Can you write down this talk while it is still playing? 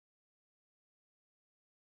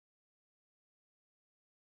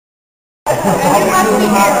I'm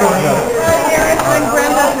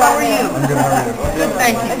Brenda. How are you? I'm good. How are you? Good,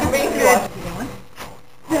 thank you. Very good.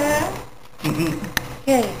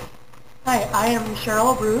 Okay. Hi, I am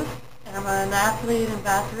Cheryl Bruce, and I'm an athlete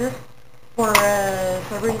ambassador for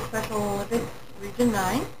Sudbury Special Olympics Region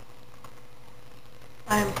 9.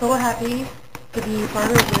 I'm so happy to be part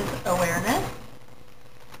of this awareness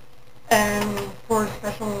and for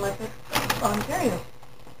Special Olympics Ontario.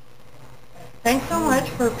 Thanks so much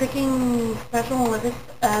for picking Special Olympics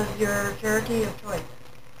as your charity of choice.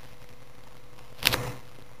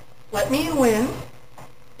 Let me win.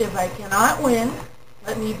 If I cannot win,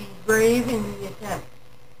 let me be brave in the attempt.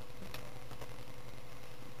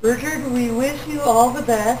 Richard, we wish you all the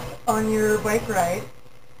best on your bike ride.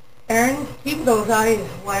 Aaron, keep those eyes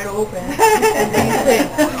wide open and be safe.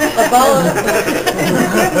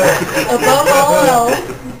 Above all else,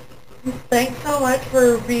 thanks so much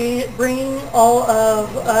for bringing all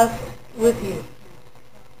of us with you.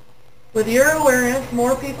 With your awareness,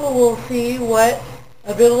 more people will see what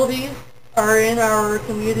abilities are in our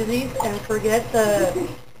communities and forget the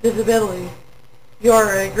disability. You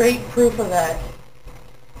are a great proof of that.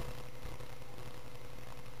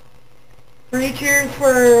 3 cheers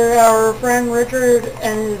for our friend Richard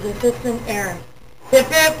and his assistant Aaron. Hip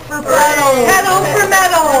hip for pedals. Pedals for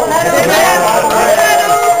medals. Hip hip for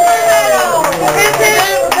medals. Hip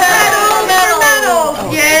hip pedals for medals.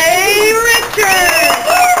 Yay, Richard!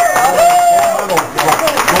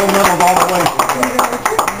 Gold medals all the way.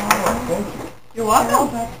 You're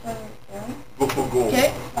welcome. Go for gold.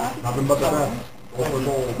 Okay. Nothing but the best. Go for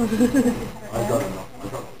gold. I got enough.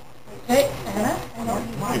 Okay, Anna.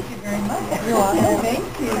 Thank you very much. You're welcome. Thank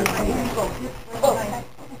you.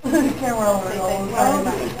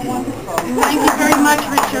 Thank you very much,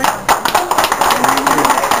 Richard.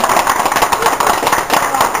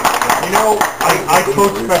 You know, I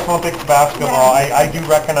coach Special Olympics basketball. I do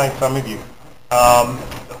recognize some of you.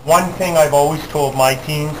 One thing I've always told my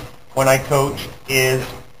teams when I coach is,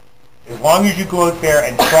 as long as you go out there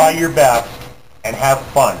and try your best and have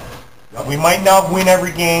fun. We might not win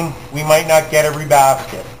every game, we might not get every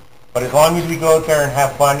basket, but as long as we go out there and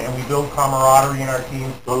have fun and we build camaraderie in our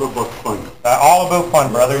teams. All about fun. All about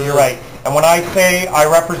fun, brother, you're right. And when I say I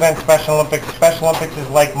represent Special Olympics is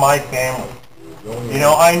like my family. You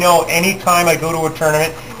know, I know anytime I go to a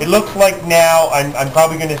tournament, it looks like now I'm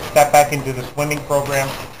probably going to step back into the swimming program.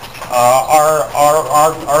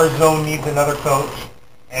 Our zone needs another coach.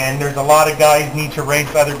 And there's a lot of guys need to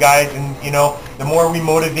race other guys, and you know, the more we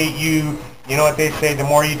motivate you, you know what they say, the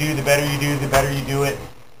more you do, the better you do, the better you do it.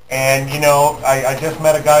 And you know, I just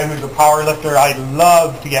met a guy who's a power lifter. I'd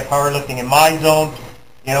love to get powerlifting in my zone.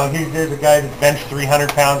 You know, there's a guy that's benched 300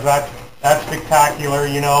 pounds. That's spectacular.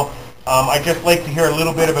 You know, I'd just like to hear a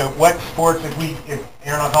little bit about what sports, if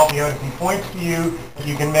Aaron will help me out, if he points to you, if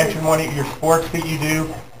you can mention one of your sports that you do.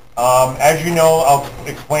 As you know, I'll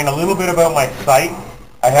explain a little bit about my sight.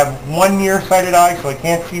 I have one nearsighted eye, so I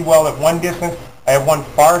can't see well at one distance. I have one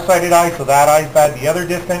far-sighted eye, so that eye's bad the other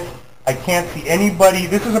distance. I can't see anybody.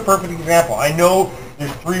 This is a perfect example. I know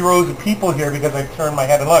there's 3 rows of people here because I've turned my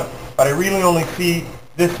head and looked, but I really only see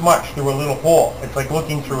this much through a little hole. It's like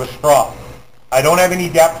looking through a straw. I don't have any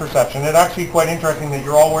depth perception. It's actually quite interesting that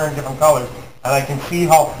you're all wearing different colors, and I can see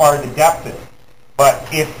how far the depth is. But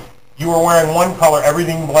if you were wearing one color,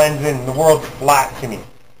 everything blends in. The world's flat to me.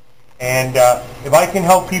 And if I can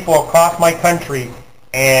help people across my country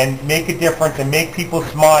and make a difference and make people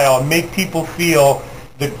smile and make people feel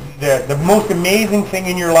the most amazing thing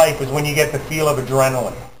in your life is when you get the feel of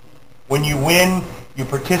adrenaline. When you win, you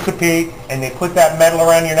participate, and they put that medal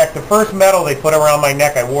around your neck. The first medal they put around my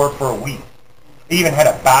neck, I wore it for a week. They even had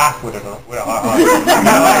a bath with it on. When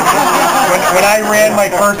I ran my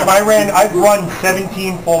first, I've run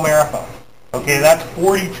 17 full marathons. Okay, that's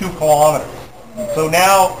 42 kilometers. So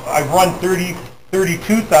now I've run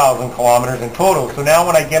 32,000 kilometers in total. So now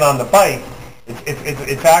when I get on the bike,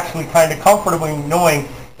 it's actually kind of comfortable knowing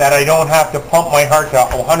that I don't have to pump my heart to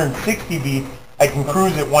 160 beats. I can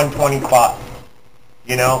cruise at 125.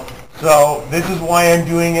 You know, so this is why I'm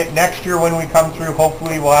doing it. Next year when we come through,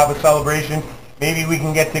 hopefully we'll have a celebration. Maybe we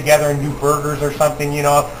can get together and do burgers or something. You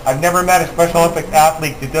know, I've never met a Special Olympics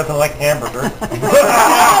athlete that doesn't like hamburgers.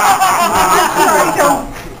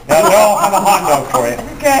 No, I'll have a hot dog for you.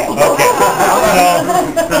 Okay. Okay.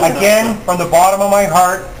 So, again, from the bottom of my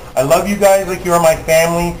heart, I love you guys like you are my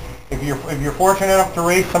family. If you're fortunate enough to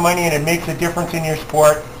raise some money and it makes a difference in your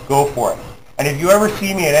sport, go for it. And if you ever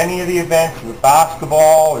see me at any of the events with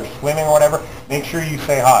basketball or swimming or whatever, make sure you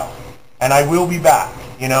say hi. And I will be back.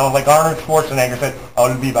 You know, like Arnold Schwarzenegger said,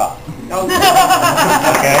 I'll be back.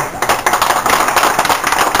 Okay?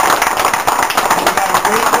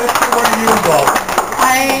 you involved?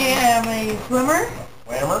 I am a swimmer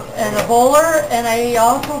Swimmer? and a bowler, and I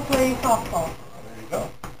also play softball. There you go.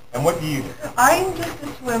 And what do you do? I'm just a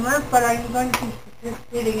swimmer, but I'm going to be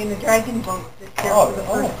participating in the dragon boat this year Oh, for the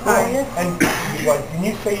oh, first cool. time. And can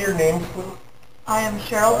you say your names, please? I am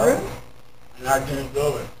Cheryl Bruce, And I didn't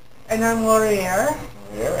go it. and I'm Laurier.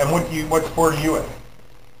 Yeah. And what sport are you in?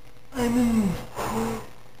 I'm in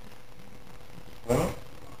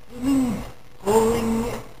Swimming? bowling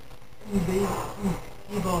and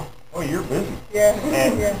baseball. Oh, you're busy. Yeah,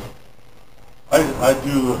 And- yeah. I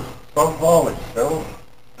do softball, like Cheryl,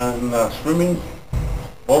 and swimming,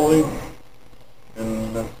 bowling,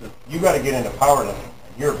 and that's it. You got to get into powerlifting.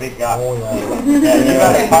 You're a big guy. Oh, yeah. And you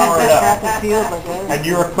got to power it up. And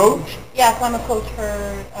you're a coach? Yes, I'm a coach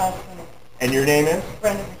for swimming. And your name is?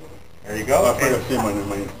 Brenda. There you go. I forgot to say my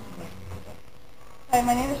name. Hi,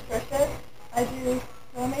 my name is Trisha. I do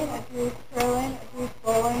swimming, I do curling, I do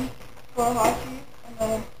bowling, floor hockey, and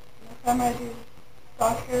then in the summer I do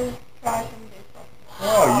soccer, track, and baseball.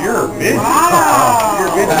 Oh, you're busy. Wow.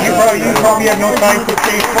 You're busy. You probably have no time for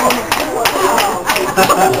Facebook.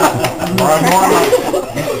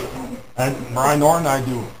 Brian Norton, I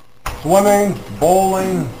do swimming,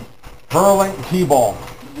 bowling, curling, t-ball.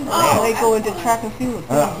 I go into track and field.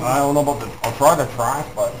 I don't know about I'll try the track,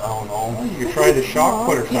 but I don't know. You tried the shot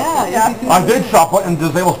put or something. Yeah. I did shot put in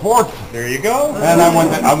disabled sports, There you go. and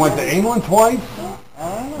I went to England twice.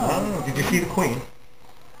 Oh, did you see the Queen?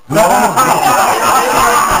 No.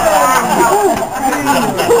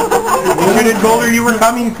 You should have told her you were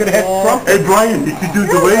coming. You could have had Trump. Hey Brian, did you do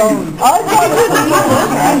the way?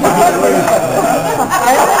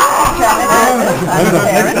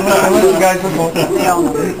 You guys are both.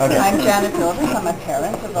 I'm Janet Phillips. I'm a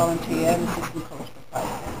parent, a volunteer, and assistant coach for 5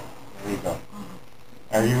 years. There you go.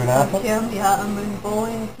 Are you an athlete? Kim, yeah, I'm in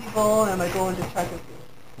bowling, t-ball, and I go into track and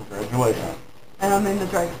field. Congratulations. And I'm in the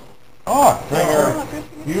dragon. Oh, very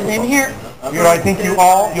beautiful. Same here. I think you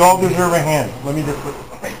all deserve a hand. Let me just put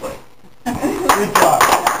this on. Good job.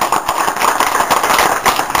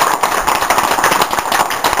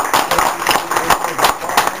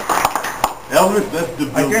 Elvis, that's the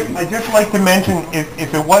building. I just like to mention,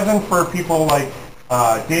 if it wasn't for people like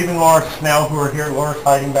Dave and Laura Snell who are here, Laura's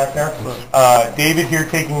hiding back there, David here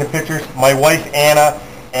taking the pictures, my wife Anna,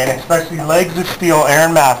 and especially Legs of Steel,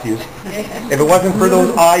 Aaron Matthews. If it wasn't for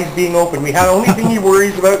those eyes being open, the only thing he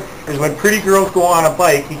worries about is when pretty girls go on a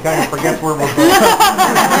bike, he kind of forgets where we're going.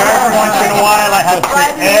 Every once in a while I have to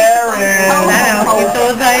say, Aaron! Keep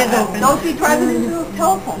those eyes open. Don't be driving into a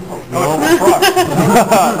telephone pole. No, it's a truck.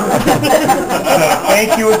 So,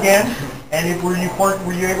 thank you again. And were you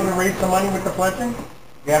able to raise some money with the pledging?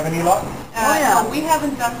 You have any luck? yeah. No, we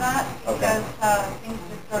haven't done that Okay. because things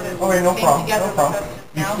just sort of Okay, no came problem, together no problem. with us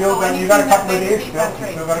You now. still So got, you got a anything couple of that days they- still? That's You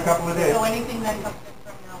right. still got a couple of days? So anything that comes in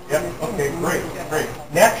from now on. Yep, okay, great.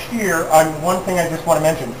 Next year, one thing I just want to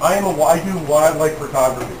mention, I do wildlife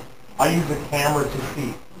photography. I use a camera to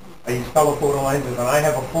see. I use telephoto lenses, and I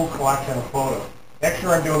have a full collection of photos. Next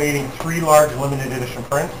year, I'm donating 3 large limited edition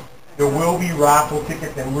prints. There will be raffle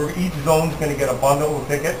tickets, and each zone's going to get a bundle of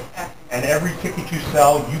tickets, and every ticket you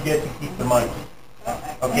sell, you get to keep the money.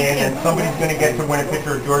 Okay, and then somebody's going to get to win a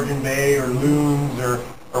picture of Georgian Bay or loons or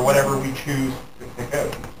whatever we choose to pick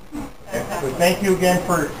out. Okay. So thank you again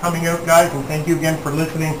for coming out, guys, and thank you again for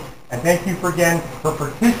listening, and thank you again for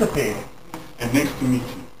participating. And nice to meet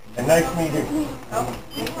you. And nice meeting you.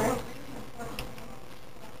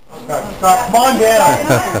 Scott, come on down.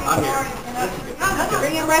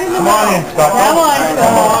 Bring him right in the Come on in, Scott. Come on, Scott.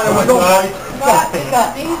 Come on, Scott, Scott,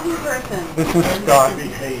 amazing person. This is Scott.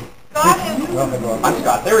 I'm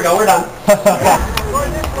Scott. There we go. We're done. Come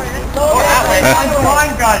on,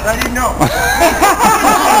 guys. I didn't know.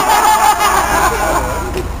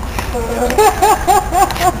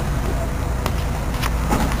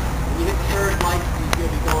 You hit the third mic, you're going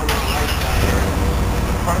to be going on the right side.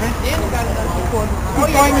 Pardon me? Keep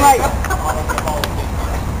going right.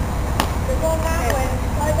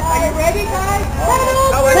 Are you ready, guys?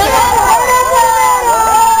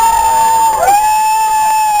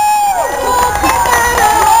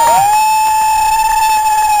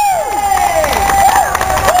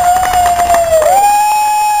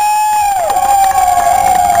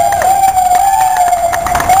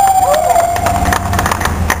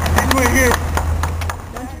 We're here.